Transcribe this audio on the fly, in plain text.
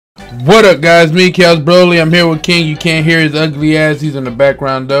What up, guys? Me, Chaos Broly. I'm here with King. You can't hear his ugly ass. He's in the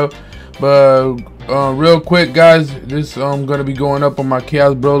background though. But real quick, guys, this gonna be going up on my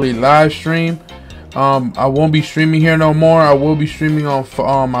Chaos Broly live stream. I won't be streaming here no more. I will be streaming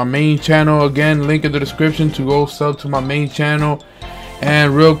on my main channel again. Link in the description to go sub to my main channel.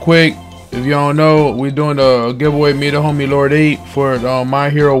 And real quick, if y'all don't know, we're doing a giveaway, me the homie Lord 8 for My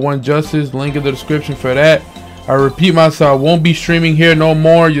Hero 1 Justice. Link in the description for that. I repeat myself, I won't be streaming here no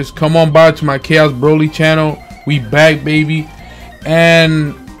more. Just come on by to my Chaos Broly channel. We back, baby.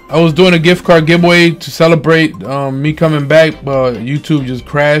 And I was doing a gift card giveaway to celebrate me coming back, but YouTube just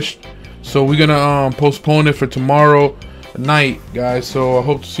crashed. So we're gonna postpone it for tomorrow night, guys. So I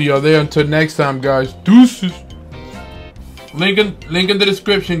hope to see y'all there. Until next time, guys. Deuces. Link in the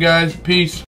description, guys. Peace.